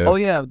 oh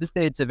yeah, this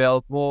date's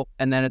available,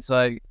 and then it's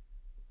like,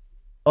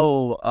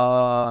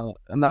 oh,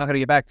 I'm not gonna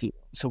get back to you.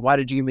 So why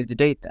did you give me the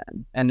date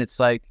then? And it's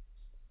like,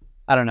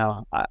 I don't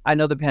know. I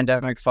know the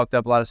pandemic fucked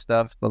up a lot of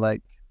stuff, but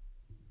like,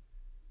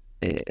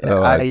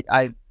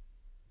 I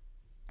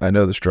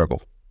know the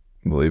struggle.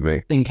 Believe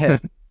me. Yeah.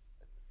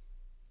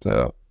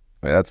 So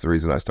that's the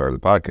reason I started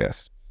the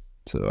podcast,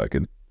 so I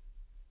could,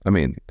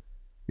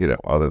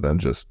 other than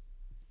just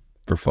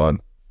for fun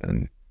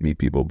and meet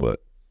people,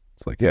 but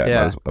it's like,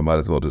 I might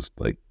as well just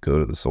like go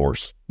to the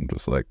source and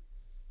just like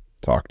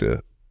talk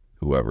to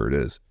whoever it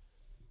is.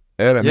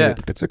 And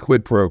it's a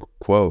quid pro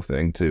quo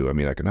thing too.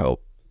 I can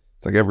help.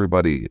 It's like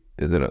everybody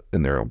is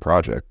in their own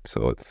project,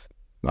 so it's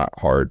not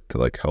hard to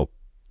like help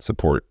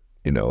support,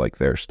 like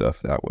their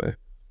stuff that way.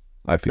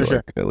 I feel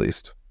like, at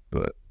least,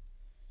 but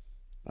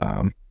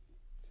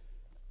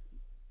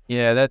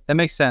yeah, that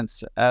makes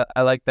sense.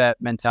 I like that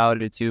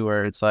mentality too,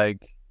 where it's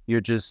like you're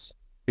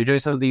doing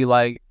something you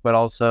like, but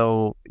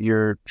also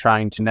you're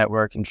trying to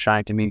network and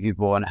trying to meet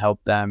people and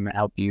help them and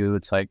help you.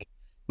 It's like,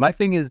 my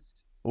thing is,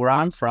 where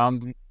I'm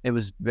from, it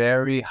was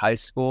very high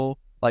school,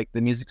 like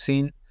the music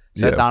scene.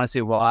 So that's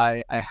honestly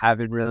why I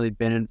haven't really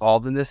been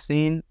involved in this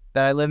scene.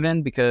 that I live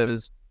in,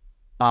 because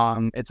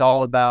it's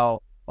all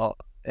about, well,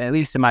 at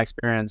least in my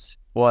experience,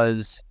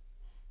 was,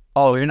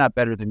 oh, you're not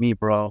better than me,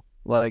 bro.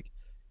 Like,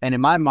 and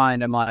in my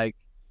mind, I'm like,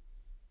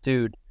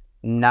 dude,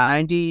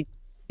 98%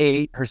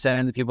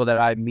 of the people that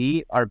I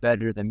meet are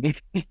better than me.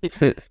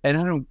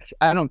 And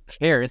I don't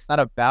care. It's not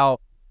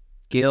about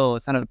skill.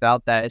 It's not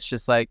about that. It's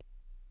just like,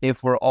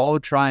 if we're all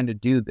trying to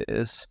do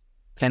this,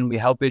 can we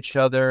help each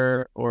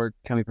other, or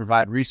can we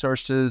provide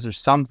resources or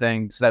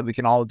something so that we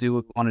can all do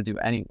what we want to do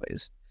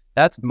anyways?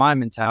 That's my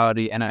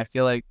mentality. And I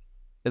feel like,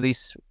 at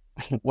least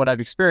what I've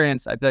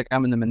experienced, I feel like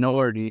I'm in the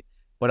minority,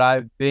 but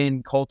I've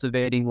been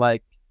cultivating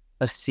like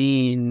a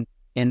scene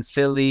in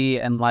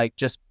Philly, and like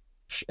just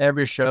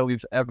every show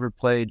we've ever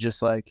played,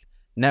 just like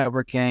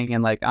networking,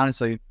 and like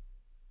honestly,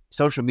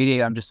 social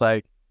media. I'm just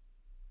like,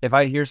 if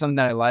I hear something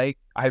that I like,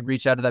 I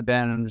reach out to that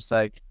band and I'm just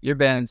like, your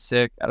band's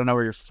sick. I don't know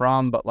where you're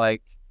from, but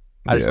like,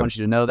 I just Yeah. want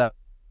you to know that.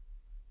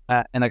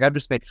 And like, I've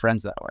just made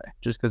friends that way,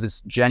 just because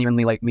it's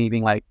genuinely like me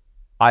being like,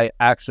 I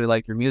actually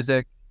like your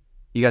music.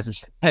 You guys are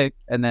sick.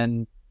 And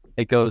then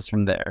it goes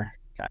from there,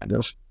 kind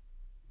of.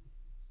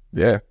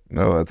 Yeah.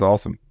 No, that's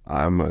awesome.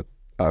 I'm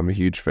a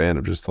huge fan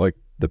of just like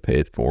the pay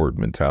it forward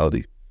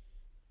mentality.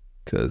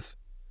 Because,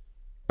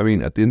 I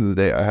mean, at the end of the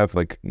day, I have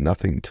like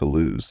nothing to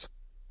lose.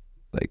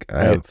 Like, I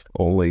Right. have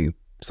only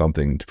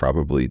something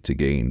probably to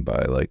gain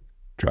by like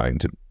trying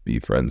to be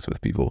friends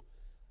with people.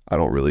 I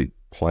don't really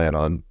plan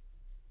on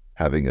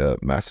having a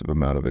massive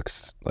amount of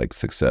like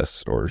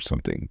success or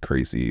something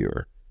crazy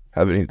or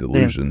have any Yeah.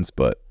 delusions,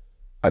 but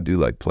I do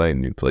like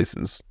playing new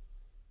places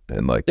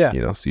and like,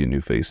 Yeah. seeing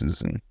new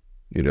faces and,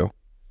 you know,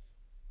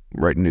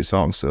 writing new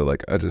songs. So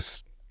like, I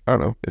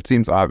don't know, it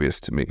seems obvious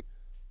to me,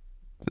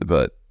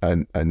 but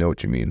I know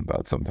what you mean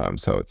about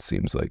sometimes how it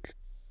seems like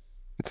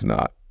it's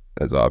not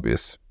as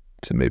obvious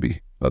to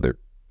maybe other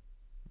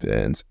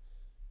bands.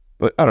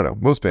 But I don't know.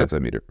 Most bands I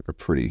meet are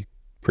pretty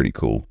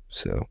cool.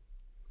 So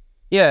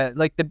Yeah.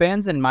 Like the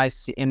bands in my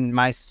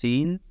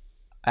scene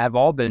have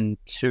all been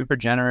super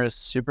generous,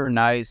 super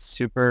nice,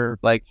 super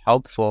like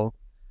helpful.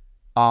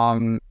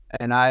 Um,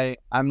 and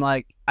I'm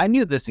like, I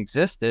knew this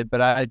existed,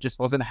 but I just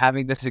wasn't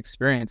having this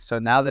experience. So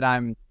now that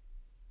I'm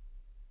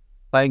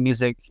playing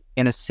music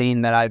in a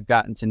scene that I've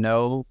gotten to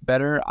know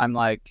better, I'm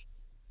like,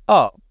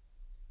 oh,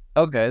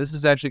 okay, this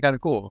is actually kind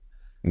of cool.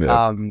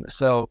 yeah,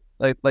 So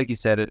like you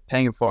said,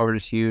 paying it forward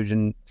is huge,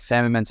 and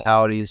family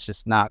mentality is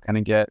just not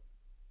gonna get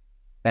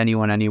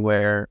anyone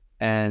anywhere.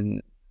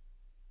 And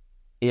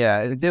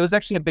yeah, there was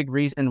actually a big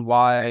reason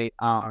why,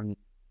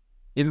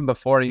 even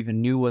before I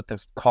even knew what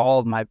the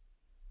called my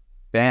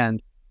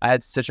band, I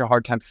had such a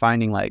hard time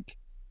finding like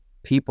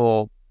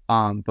people,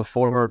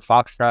 before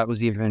Fauxtrot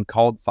was even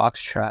called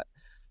Fauxtrot.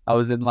 I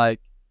was in like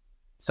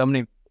so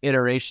many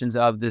iterations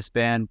of this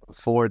band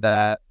before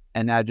that,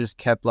 and I just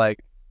kept like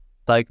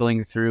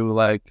cycling through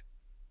like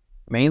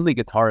mainly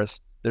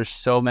guitarists. There's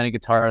so many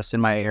guitarists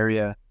in my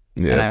area,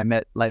 and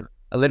yeah,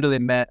 I literally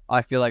met,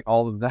 I feel like,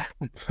 all of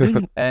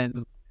them.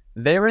 And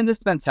they were in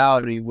this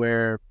mentality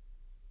where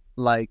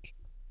like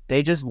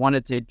they just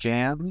wanted to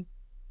jam,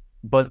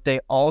 but they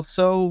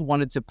also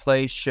wanted to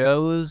play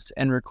shows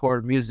and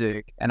record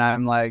music. And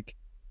I'm like,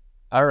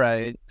 all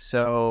right,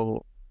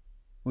 so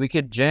we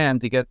could jam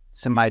to get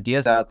some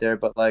ideas out there,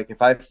 but like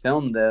if I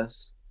film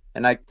this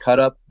and I cut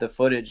up the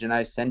footage and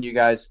I send you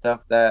guys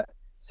stuff that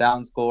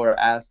sounds cool, or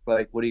ask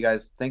like, what do you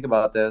guys think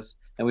about this,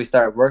 and we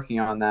start working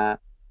on that,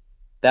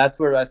 that's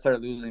where I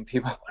started losing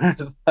people.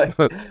 It's like,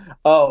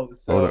 oh,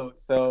 oh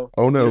no,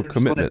 oh no, you just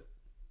want to, commitment.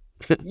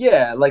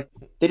 yeah, like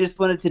they just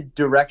wanted to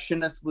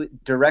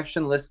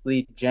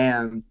directionlessly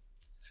jam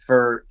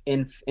for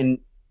in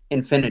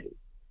infinity.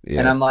 And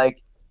Yeah, I'm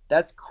like,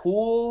 that's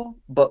cool,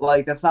 but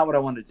like that's not what I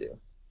want to do.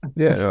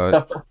 yeah, no,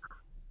 So,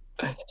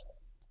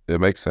 it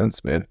makes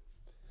sense, man.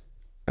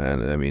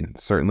 And I mean,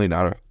 certainly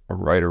not a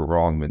right or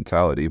wrong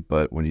mentality,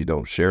 but when you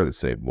don't share the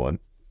same one,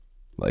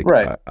 like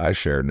right. I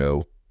share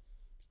no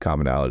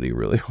commonality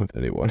really with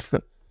anyone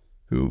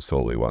who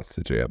solely wants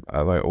to jam.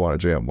 I might want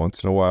to jam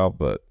once in a while,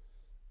 but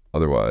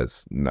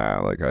otherwise,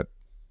 nah. Like I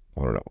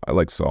don't know. I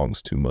like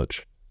songs too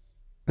much.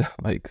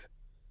 Like,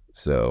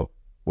 so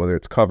whether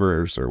it's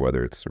covers or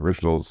whether it's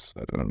originals,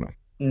 I don't know.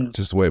 Mm.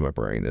 Just the way my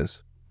brain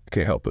is. I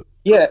can't help it.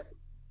 Yeah,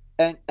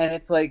 and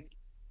it's like,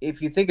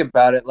 if you think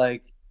about it,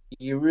 like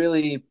you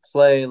really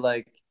play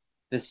like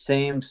the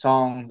same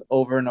song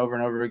over and over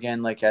and over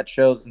again, like at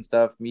shows and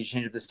stuff. You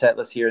change up the set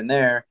list here and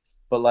there,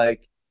 but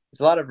like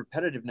it's a lot of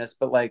repetitiveness.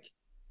 But like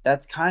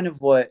that's kind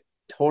of what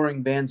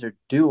touring bands are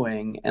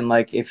doing. And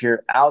like if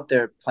you're out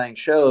there playing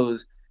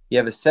shows, you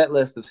have a set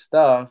list of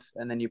stuff,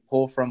 and then you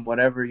pull from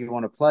whatever you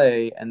want to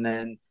play, and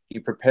then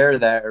you prepare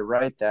that or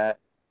write that,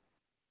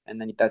 and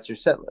then that's your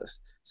set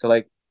list. So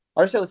like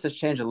our set list has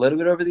changed a little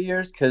bit over the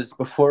years, because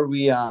before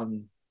we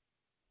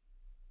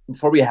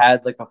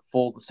had like a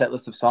full set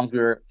list of songs, we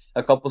were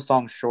a couple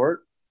songs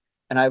short.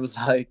 And I was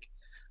like,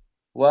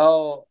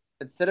 well,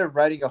 instead of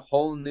writing a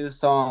whole new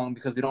song,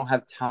 because we don't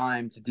have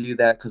time to do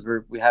that, because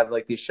we have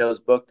like these shows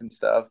booked and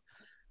stuff,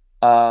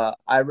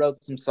 I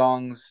wrote some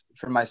songs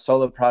for my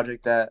solo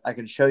project that I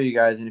can show you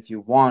guys, and if you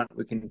want,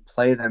 we can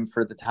play them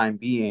for the time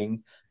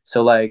being.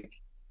 So like,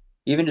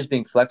 even just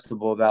being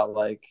flexible about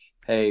like,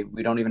 hey,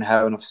 we don't even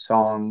have enough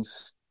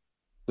songs.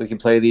 We can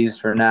play these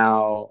for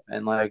now,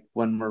 and like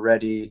when we're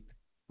ready,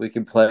 we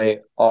can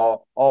play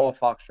all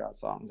Foxtrot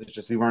songs. It's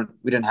just we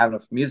didn't have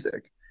enough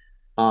music.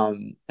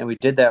 And we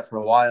did that for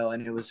a while,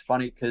 and it was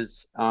funny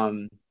because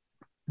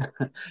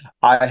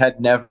I had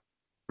never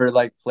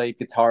like played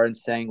guitar and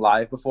sang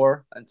live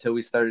before until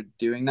we started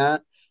doing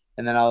that,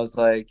 and then I was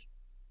like,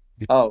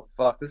 "Oh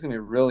fuck, this is gonna be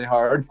really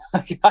hard.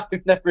 Like,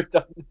 I've never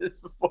done this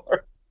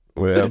before."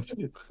 Well,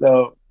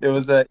 So it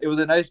was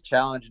a nice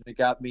challenge, and it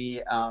got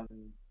me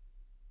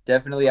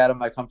definitely out of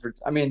my comfort.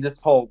 I mean,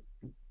 this whole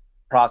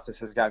process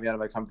has got me out of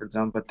my comfort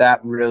zone, but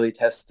that really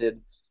tested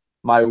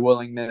my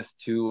willingness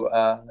to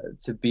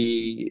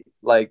be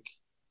like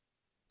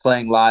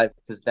playing live,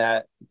 because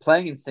that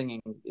playing and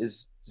singing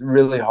is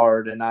really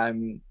hard, and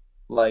I'm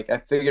like, I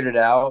figured it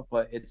out,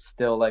 but it's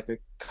still like a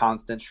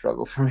constant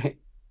struggle for me.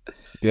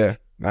 yeah.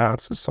 Nah,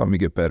 it's just something you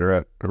get better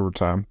at over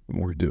time the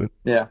more you do it,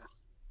 Yeah.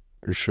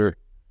 for sure.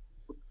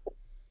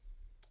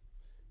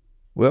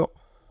 Well,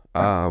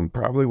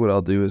 probably what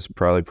I'll do is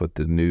probably put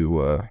the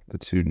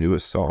two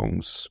newest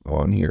songs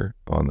on here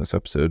on this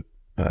episode.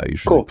 I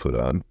usually Cool. put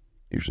on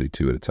usually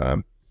two at a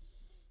time.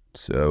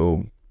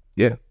 So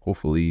yeah,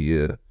 hopefully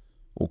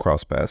we'll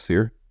cross paths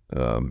here.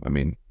 I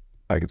mean,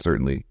 I could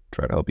certainly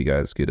try to help you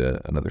guys get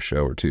another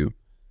show or two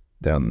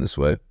down this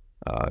way,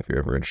 if you're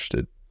ever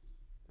interested.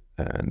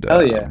 And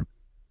Hell yeah.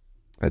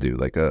 I do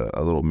like a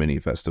little mini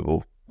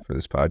festival for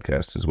this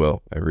podcast as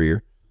well every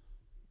year.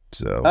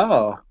 So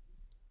Oh,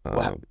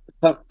 wow.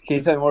 um, Can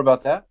you tell me more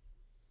about that?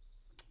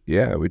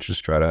 yeah, we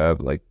just try to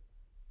have like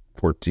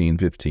 14,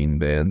 15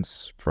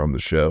 bands from the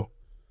show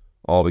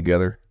all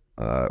together.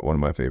 One of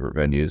my favorite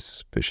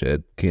venues,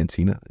 Fishhead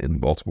Cantina in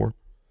Baltimore.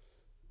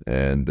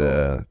 And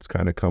it's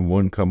kind of come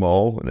one, come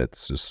all, and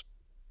it's just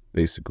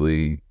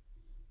basically,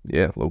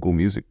 yeah, local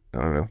music.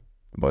 I don't know,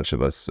 a bunch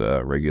of us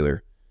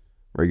regular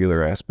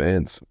ass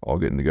bands all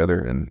getting together,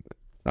 and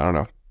I don't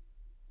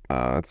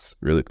know, it's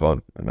really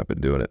fun, and I've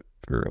been doing it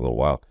for a little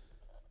while.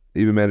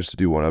 Even managed to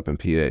do one up in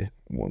PA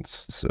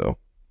once, so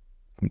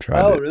I'm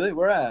trying Oh, to really?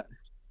 Where at?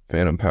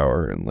 Phantom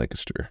Power in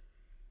Lancaster.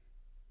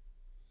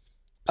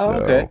 Oh,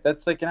 okay. So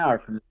That's like an hour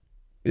from me.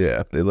 yeah,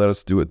 if they let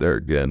us do it there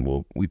again,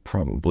 we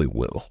probably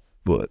will.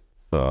 But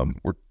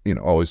we're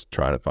always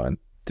trying to find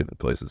different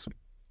places.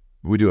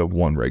 We do have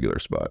one regular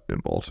spot in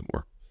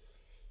Baltimore.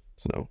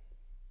 So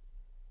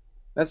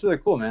That's really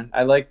cool, man.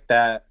 I like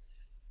that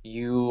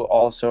you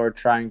also are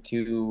trying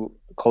to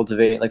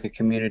cultivate like a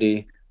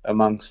community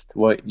amongst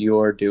what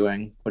you're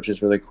doing, which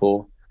is really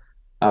cool.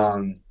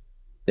 Um,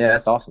 yeah,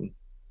 that's awesome.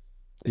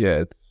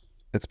 yeah,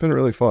 it's been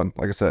really fun.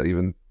 Like I said,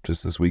 even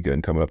just this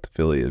weekend coming up to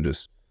Philly and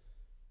just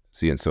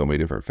seeing so many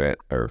different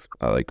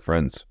like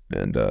friends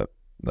and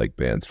like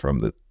bands from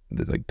the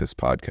like this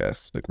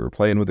podcast. Like we were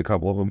playing with a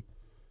couple of them,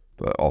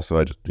 but also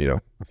I just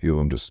a few of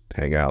them just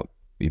hang out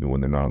even when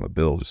they're not on the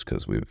bill, just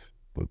because we've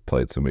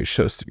played so many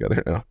shows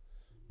together now,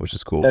 which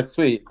is cool. That's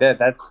sweet.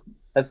 That's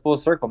full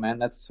circle, man.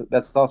 That's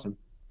awesome.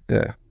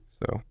 Yeah.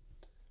 So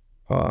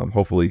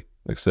hopefully,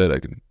 like I said, I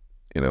can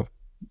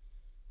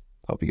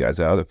help you guys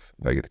out if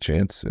I get the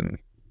chance, and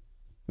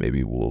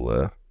maybe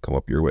we'll come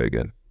up your way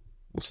again.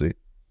 We'll see.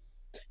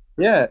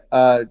 Yeah,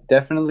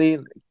 definitely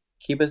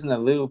keep us in the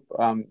loop.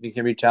 You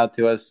can reach out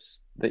to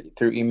us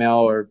through email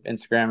or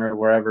Instagram or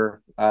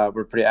wherever.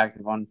 We're pretty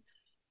active on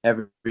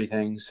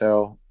everything.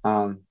 So,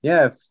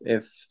 yeah,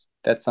 if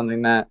that's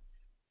something that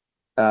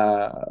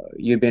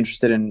you'd be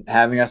interested in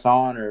having us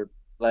on or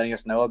letting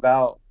us know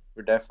about,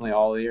 we're definitely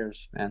all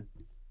ears, man.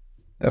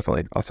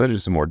 Definitely. I'll send you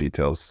some more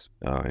details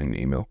in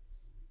email.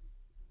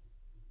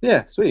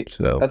 Yeah, sweet.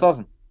 So That's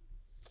awesome.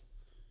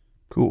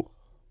 cool.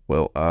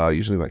 Well,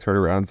 usually my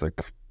turnaround's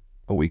like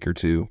a week or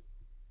two,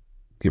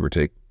 give or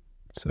take.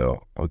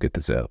 So I'll get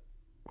this out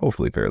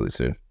hopefully fairly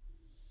soon.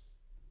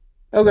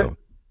 Okay. So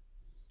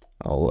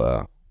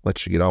I'll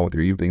let you get on with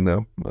your evening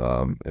though.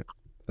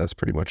 That's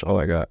pretty much all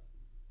I got.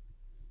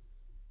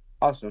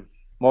 Awesome.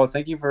 Well,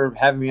 thank you for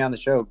having me on the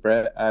show,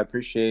 Brett. I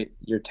appreciate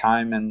your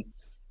time and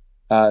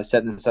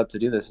setting this up to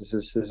do this.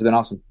 This has been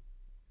awesome.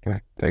 Okay.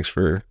 Thanks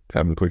for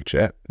having a quick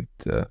chat.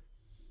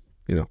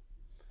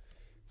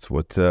 It's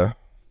what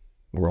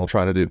we're all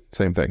trying to do.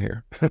 Same thing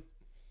here.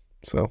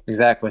 So,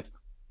 Exactly.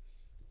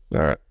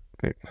 all right.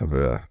 Okay, have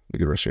a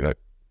good rest of your night.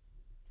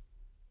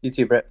 You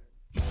too, Brett.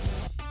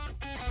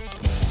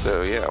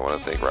 So, yeah, I want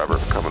to thank Robert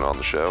for coming on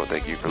the show.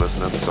 Thank you for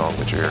listening. The song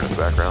that you're hearing in the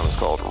background is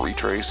called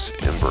Retrace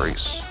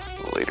Embrace.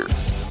 Later.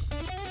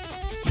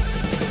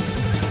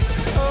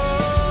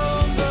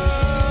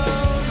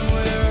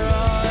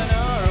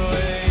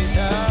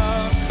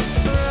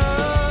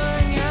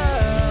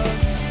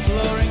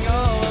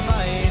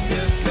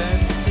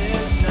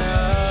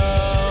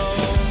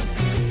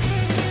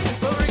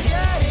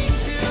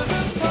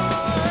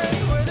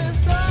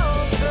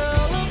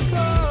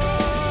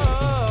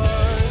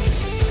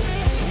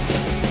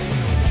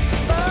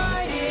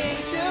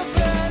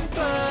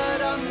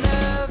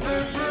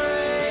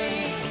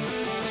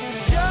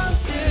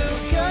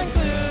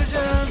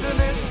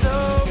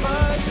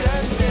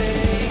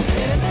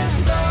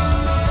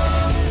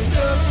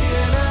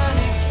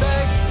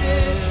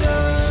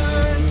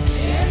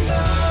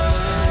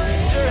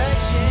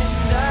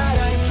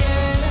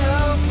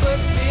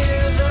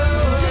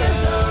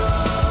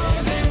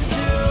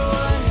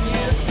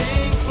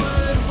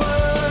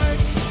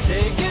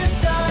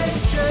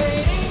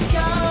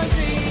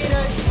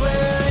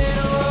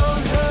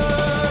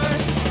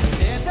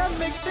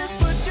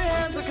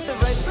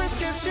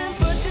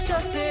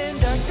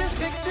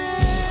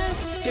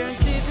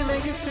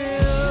 you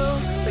feel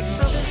like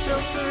something so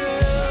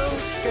surreal.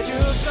 Got you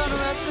hooked on a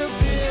last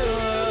appeal.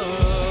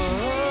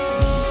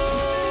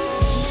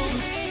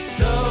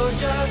 So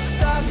just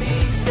stop me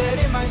dead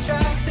in my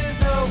tracks. There's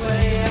no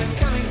way I'm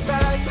coming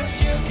back, but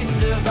you can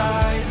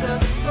devise a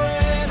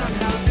plan on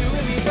how to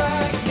win me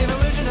back. An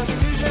illusion of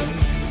confusion,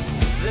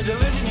 the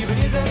delusion you've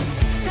been using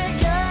to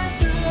get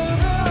through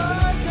the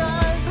hard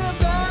times, the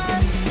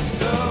bad.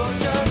 So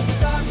just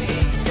stop me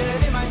dead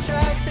in my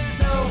tracks. There's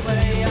no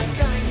way I'm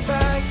coming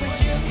back, but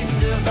you can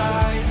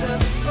devise a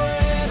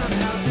plan on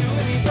how to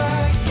win me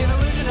back. An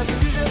illusion of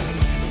confusion,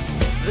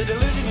 the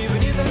delusion you've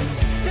been using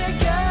to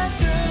get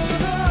through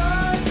the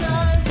hard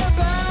times, the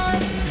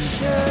bad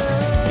shit.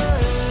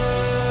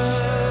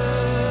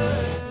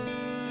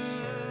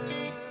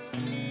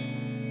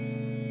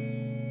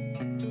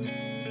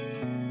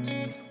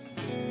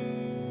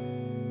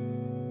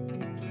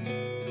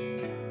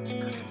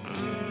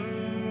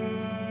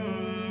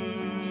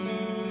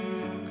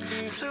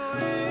 So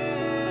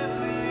if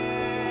we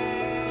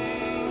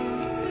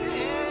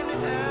in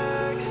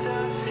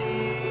ecstasy.